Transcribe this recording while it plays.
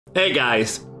Hey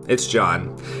guys, it's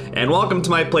John, and welcome to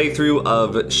my playthrough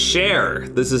of Share.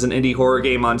 This is an indie horror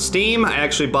game on Steam. I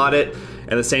actually bought it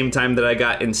at the same time that I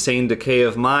got Insane Decay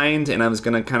of Mind, and I was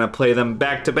gonna kind of play them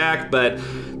back to back, but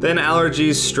then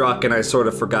allergies struck and I sort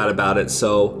of forgot about it,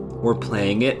 so we're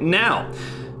playing it now.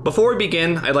 Before we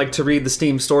begin, I'd like to read the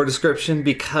Steam store description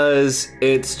because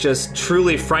it's just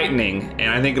truly frightening, and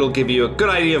I think it'll give you a good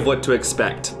idea of what to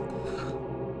expect.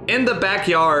 In the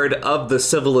backyard of the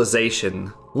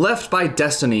civilization, left by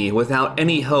destiny without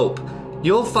any hope,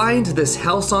 you'll find this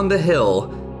house on the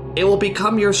hill. It will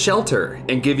become your shelter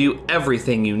and give you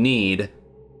everything you need.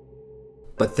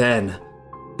 But then,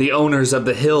 the owners of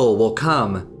the hill will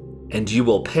come, and you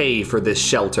will pay for this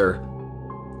shelter.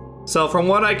 So from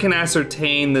what I can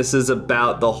ascertain, this is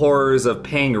about the horrors of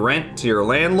paying rent to your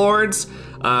landlords,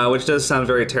 which does sound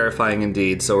very terrifying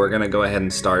indeed, so we're gonna go ahead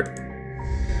and start.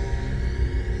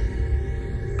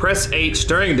 Press H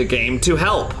during the game to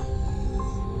help.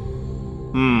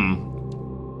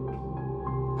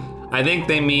 I think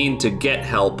they mean to get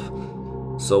help,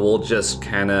 so we'll just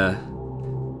kinda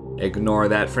ignore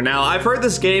that for now. I've heard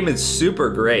this game is super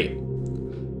great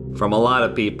from a lot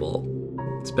of people.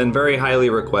 It's been very highly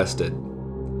requested.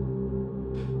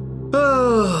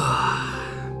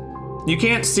 You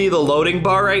can't see the loading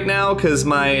bar right now because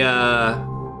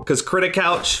because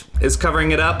Criticouch is covering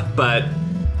it up, but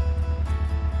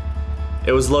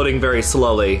it was loading very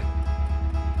slowly.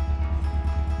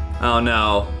 Oh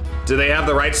no. Do they have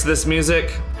the rights to this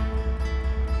music?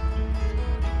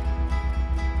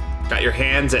 Got your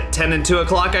hands at 10 and 2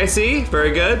 o'clock, I see.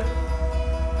 Very good.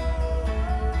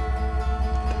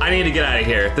 I need to get out of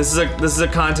here. This is a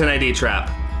content ID trap.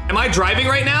 Am I driving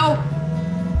right now?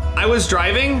 I was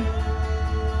driving?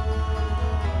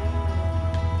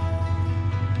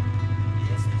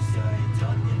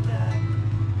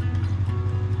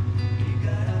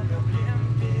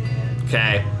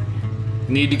 Okay.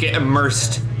 Need to get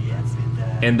immersed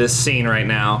in this scene right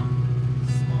now.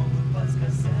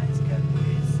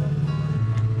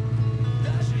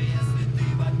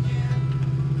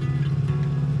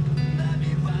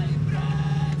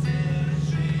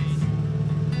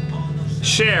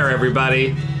 Share,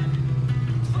 everybody.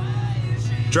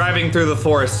 Driving through the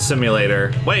forest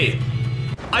simulator. Wait,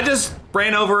 I just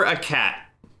ran over a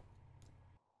cat.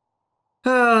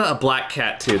 A black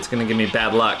cat too, it's gonna give me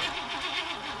bad luck.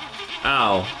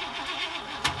 Oh.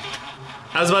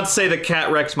 I was about to say the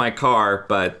cat wrecked my car,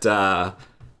 but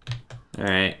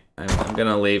alright, I'm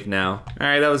gonna leave now.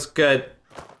 Alright, that was good.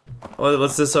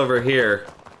 What's this over here?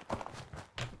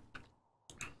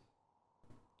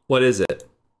 What is it?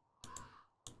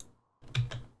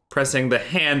 Pressing the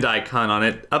hand icon on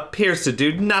it appears to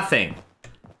do nothing.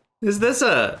 Is this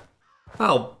a...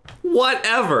 oh,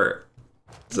 whatever.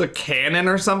 Is it a cannon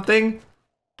or something?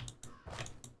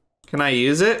 Can I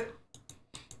use it?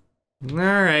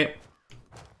 Alright.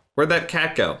 Where'd that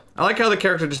cat go? I like how the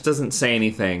character just doesn't say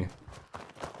anything.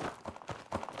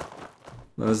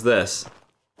 What is this?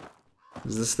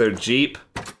 Is this their Jeep?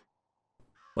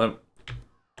 What?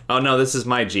 Oh no, this is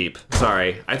my Jeep.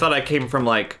 Sorry. I thought I came from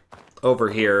like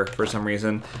over here for some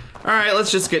reason. All right,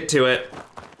 let's just get to it.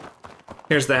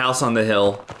 Here's the house on the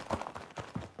hill.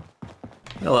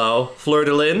 Hello, Fleur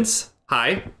de Lins.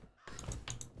 Hi.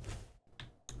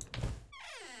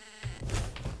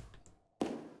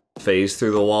 Phase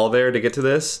through the wall there to get to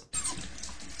this.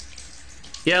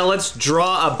 Yeah, let's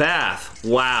draw a bath.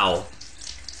 Wow.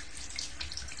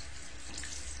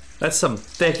 That's some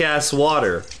thick ass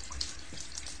water.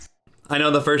 I know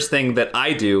the first thing that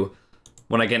I do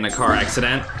when I get in a car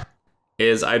accident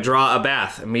is I draw a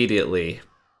bath immediately.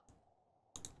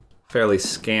 Fairly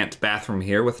scant bathroom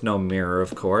here with no mirror,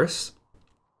 of course.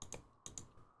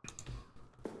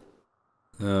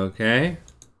 Okay.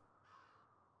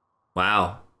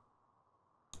 Wow.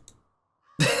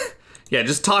 Yeah,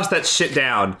 just toss that shit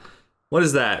down. What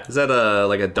is that? Is that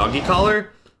like a doggy collar?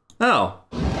 Oh.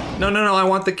 No, I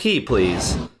want the key,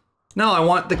 please. No, I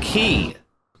want the key.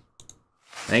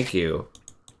 Thank you.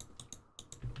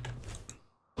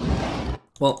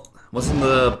 Well, what's in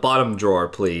the bottom drawer,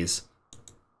 please?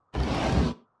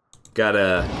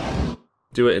 Gotta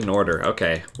do it in order.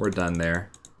 Okay, we're done there.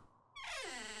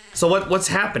 So what's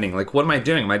happening? Like, what am I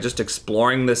doing? Am I just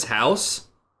exploring this house?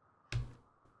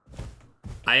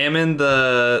 I am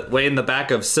way in the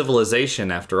back of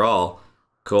civilization, after all.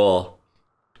 Cool.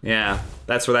 Yeah,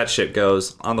 that's where that shit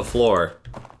goes, on the floor.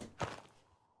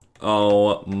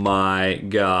 Oh my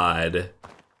god.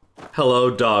 Hello,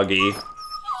 doggy.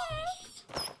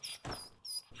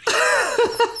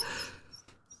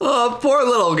 Oh, poor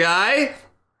little guy.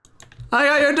 I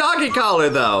got your doggy collar,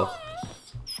 though.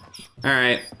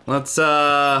 Alright, let's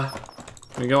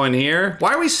we go in here.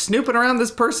 Why are we snooping around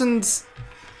this person's?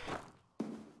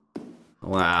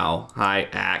 Wow, hi,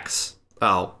 axe.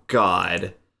 Oh,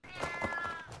 God.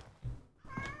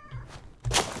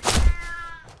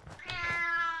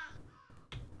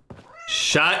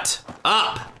 Shut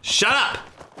up! Shut up!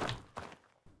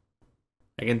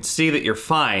 I can see that you're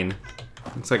fine.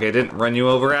 Looks like I didn't run you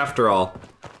over after all.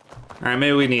 Alright,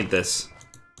 maybe we need this.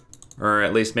 Or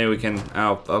at least maybe we can,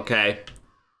 oh, okay.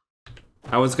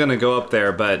 I was gonna go up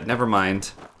there, but never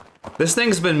mind. This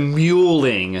thing's been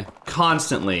muling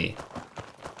constantly.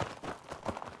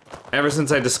 Ever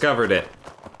since I discovered it.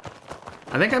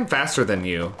 I think I'm faster than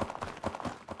you.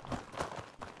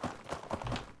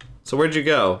 So where'd you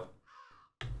go?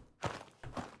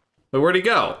 Wait, where'd he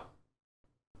go?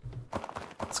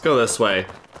 Let's go this way.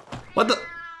 What the?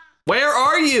 Where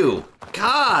are you?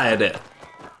 God.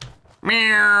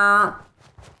 Meow.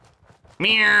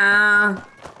 Meow.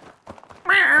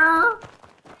 Meow.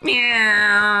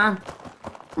 Meow.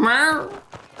 Meow.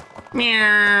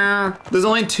 Meow. There's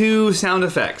only 2 sound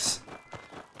effects.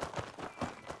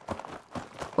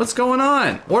 What's going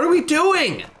on? What are we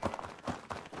doing?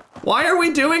 Why are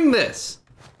we doing this?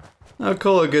 Oh,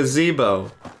 cool, a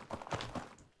gazebo.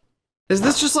 Is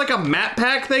this just like a map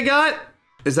pack they got?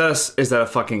 Is that a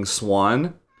fucking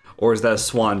swan? Or is that a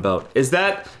swan boat? Is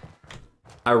that...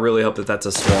 I really hope that that's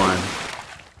a swan.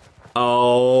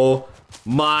 Oh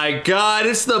my God,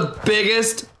 it's the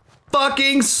biggest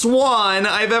fucking swan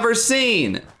I've ever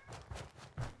seen.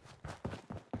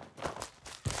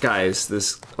 Guys,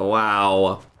 this,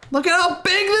 wow. Look at how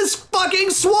big this fucking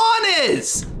swan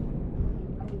is!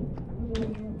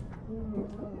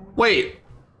 Wait.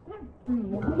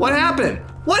 What happened?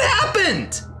 What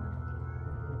happened?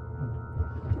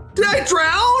 Did I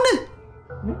drown?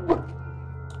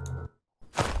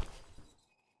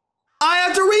 I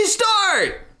have to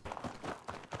restart!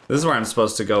 This is where I'm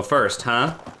supposed to go first,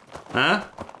 huh? Huh?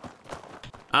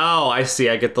 Oh, I see,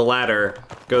 I get the ladder.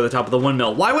 Go to the top of the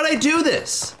windmill. Why would I do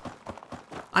this?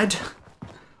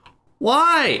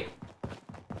 Why?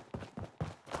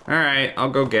 All right, I'll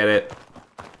go get it.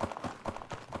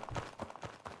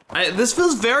 This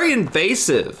feels very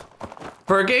invasive.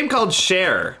 For a game called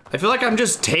Share, I feel like I'm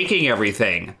just taking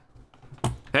everything.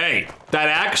 Hey, that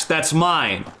axe, that's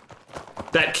mine.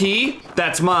 That key,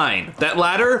 that's mine. That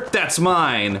ladder, that's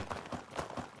mine.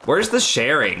 Where's the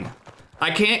sharing?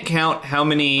 I can't count how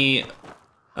many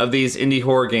of these indie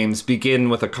horror games begin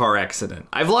with a car accident.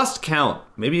 I've lost count.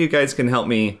 Maybe you guys can help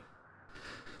me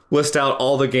list out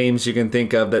all the games you can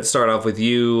think of that start off with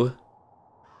you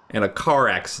and a car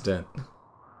accident.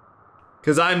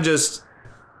 Because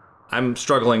I'm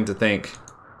struggling to think.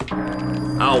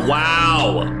 Oh,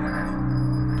 wow.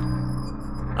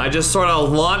 I just sort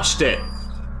of launched it.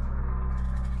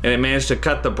 And it managed to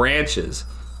cut the branches.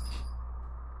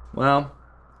 Well,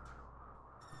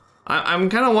 I'm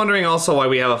kind of wondering also why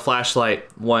we have a flashlight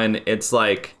when it's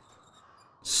like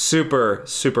super,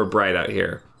 super bright out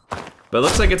here. But it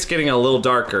looks like it's getting a little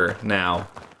darker now.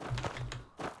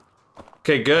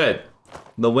 Okay, good.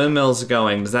 The windmill's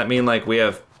going. Does that mean like we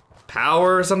have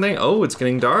power or something? Oh, it's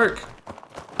getting dark.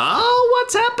 Oh,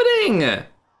 what's happening?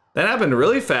 That happened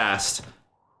really fast.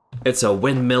 It's a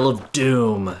windmill of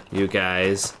doom, you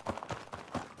guys.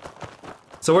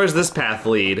 So where's this path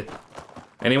lead?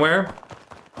 Anywhere?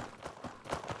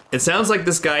 It sounds like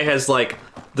this guy has like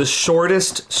the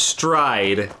shortest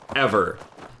stride ever.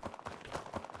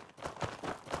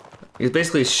 He's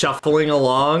basically shuffling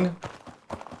along.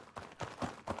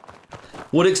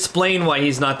 Would explain why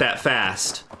he's not that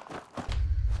fast.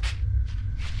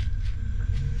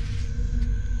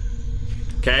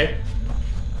 Okay.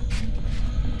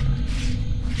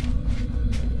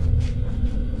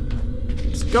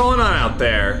 What's going on out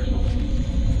there?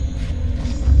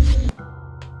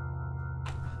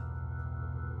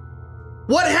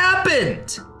 What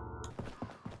happened?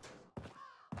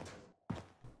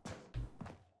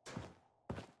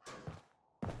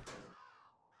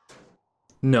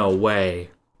 No way.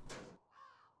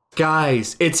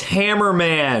 Guys, it's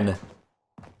Hammerman.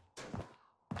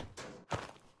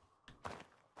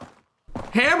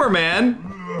 Hammerman?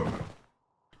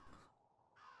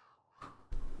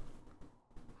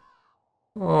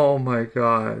 Oh my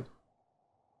God.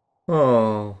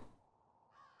 Oh.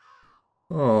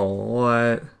 Oh,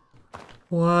 what?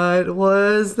 What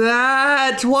was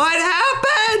that? What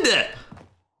happened?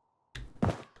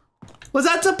 Was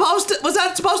that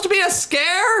supposed to be a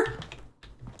scare?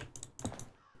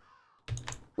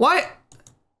 Why?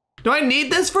 Do I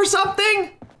need this for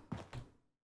something?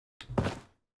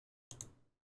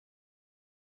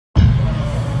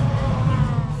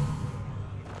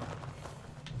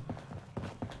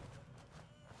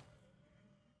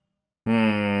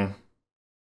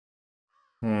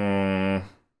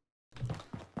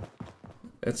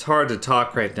 It's hard to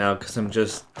talk right now because I'm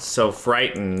just so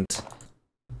frightened.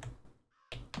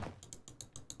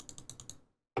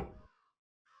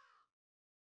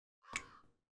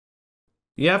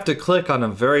 You have to click on a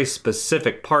very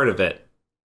specific part of it.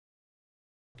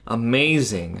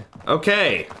 Amazing.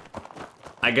 Okay.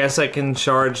 I guess I can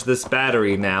charge this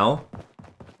battery now.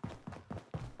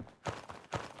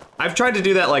 I've tried to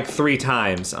do that like 3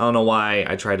 times. I don't know why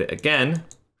I tried it again.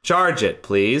 Charge it,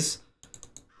 please.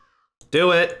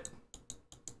 Do it.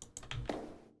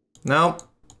 Nope.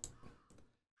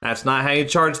 That's not how you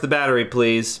charge the battery,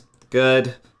 please.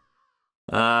 Good.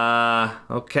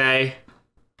 Okay.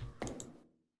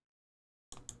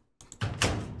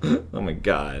 Oh my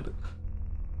god.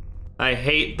 I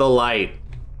hate the light.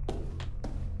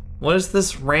 What is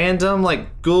this random,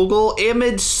 like, Google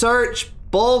image search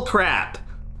bullcrap?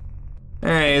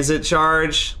 Alright, is it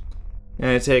charged? I'm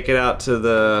gonna take it out to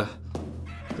the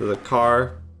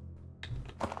car.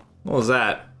 What was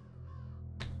that?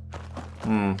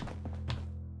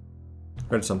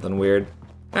 Heard something weird.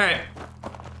 Alright.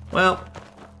 Well,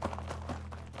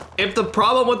 if the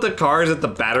problem with the car is that the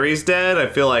battery's dead, I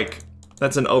feel like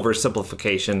that's an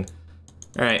oversimplification.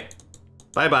 Alright.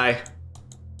 Bye-bye.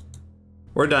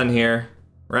 We're done here,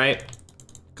 right?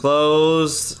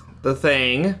 Close the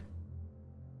thing.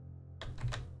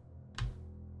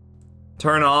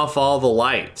 Turn off all the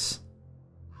lights.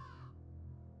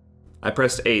 I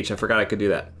pressed H, I forgot I could do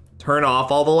that. Turn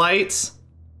off all the lights?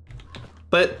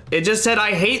 But it just said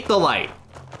I hate the light.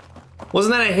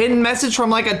 Wasn't that a hidden message from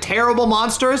like a terrible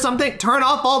monster or something? Turn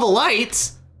off all the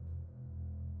lights?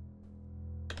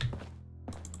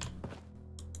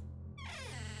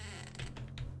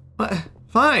 What?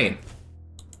 Fine.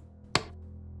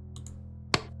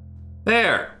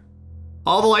 There.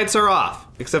 All the lights are off,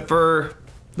 except for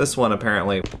this one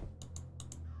apparently.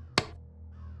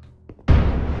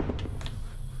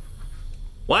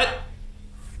 What?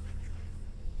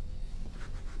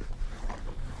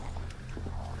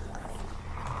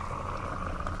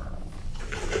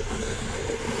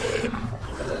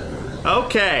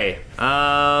 Okay.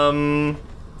 Well,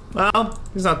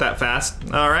 he's not that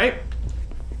fast. All right.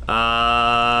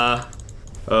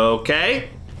 Okay.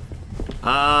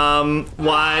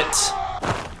 What?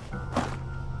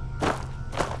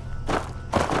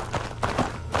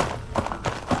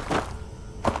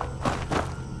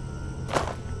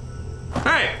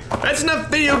 Alright, that's enough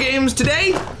video games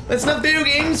today. That's enough video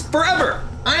games forever.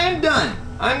 I am done.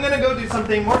 I'm gonna go do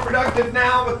something more productive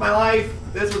now with my life.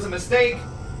 This was a mistake.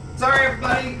 Sorry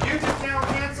everybody, YouTube channel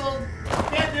canceled.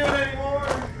 Can't do it anymore.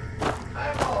 I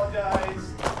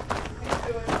apologize. Can't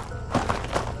do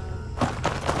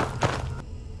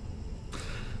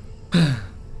it.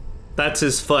 That's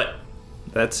his foot.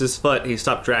 That's his foot. He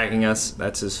stopped dragging us.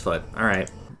 That's his foot. Alright,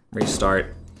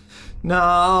 restart.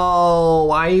 No,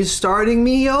 why are you starting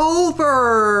me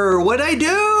over? What'd I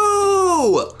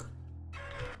do?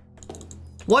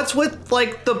 What's with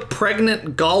like the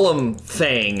pregnant golem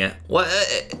thing? What?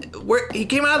 Where he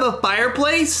came out of the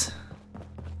fireplace?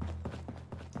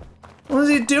 What is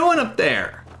he doing up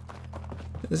there?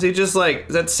 Is he just like,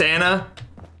 is that Santa?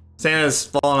 Santa's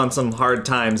fallen on some hard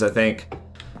times, I think.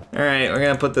 All right, we're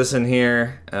gonna put this in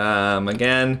here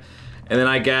again. And then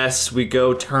I guess we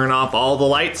go turn off all the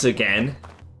lights again.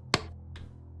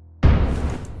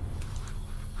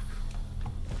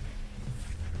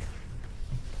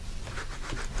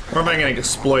 Or am I gonna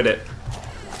exploit it?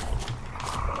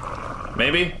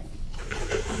 Maybe?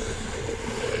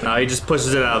 No, he just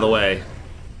pushes it out of the way.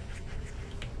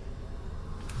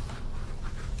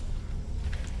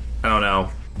 I don't know.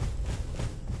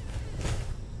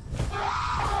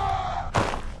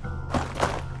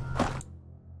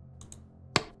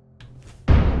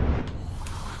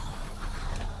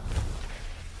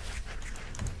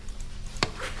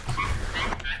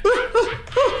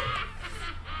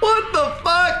 What the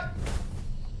fuck?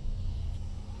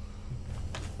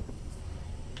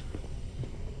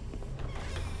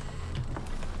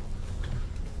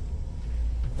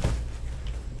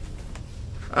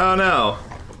 Oh no.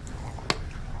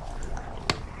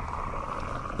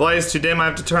 The light is too dim, I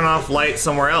have to turn off light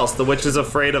somewhere else. The witch is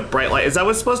afraid of bright light. Is that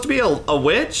what's supposed to be a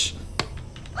witch?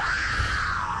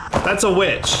 That's a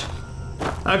witch.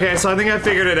 Okay, so I think I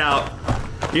figured it out.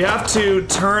 You have to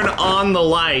turn on the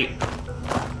light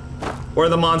or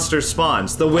the monster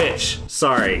spawns. The witch,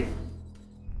 sorry.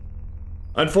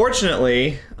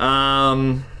 Unfortunately,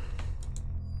 I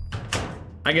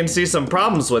can see some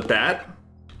problems with that.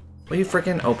 Will you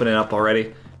freaking open it up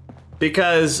already?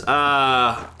 Because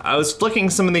I was flicking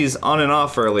some of these on and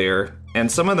off earlier,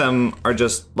 and some of them are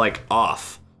just like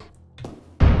off.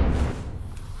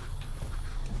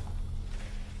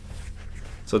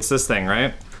 So it's this thing,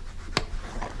 right?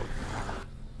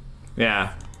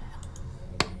 Yeah.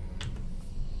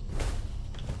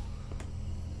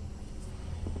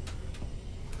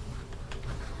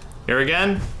 Here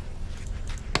again?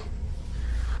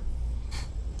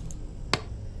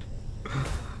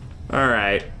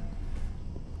 Alright.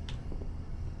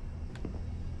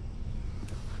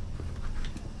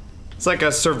 It's like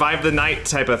a survive the night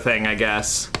type of thing, I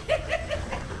guess.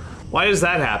 Why does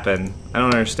that happen? I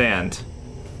don't understand.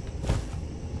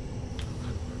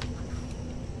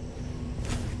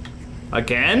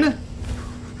 Again?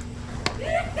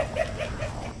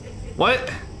 What?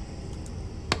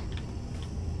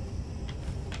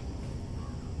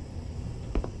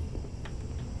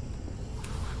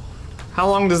 How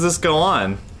long does this go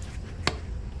on?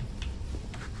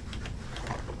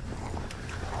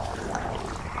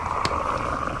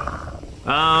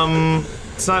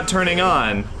 It's not turning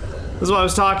on. This is what I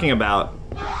was talking about.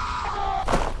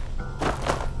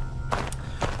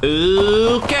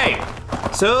 Okay.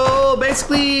 So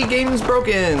basically, game's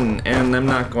broken, and I'm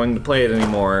not going to play it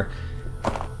anymore.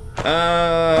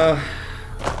 Yeah,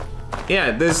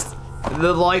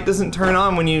 the light doesn't turn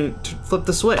on when you flip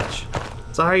the switch.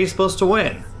 So how are you supposed to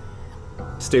win?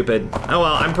 Stupid. Oh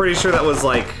well, I'm pretty sure that was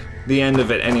like the end of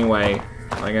it anyway.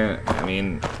 Like, I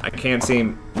mean, I can't see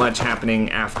much happening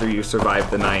after you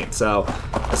survive the night, so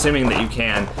assuming that you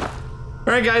can.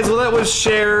 Alright guys, well that was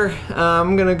Share.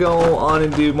 I'm gonna go on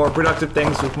and do more productive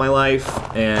things with my life,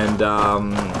 and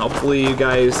hopefully you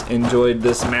guys enjoyed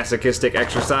this masochistic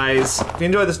exercise. If you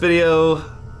enjoyed this video,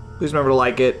 please remember to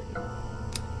like it.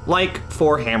 Like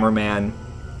for Hammerman.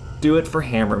 Do it for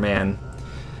Hammerman.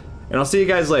 And I'll see you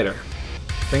guys later.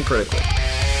 Think critically.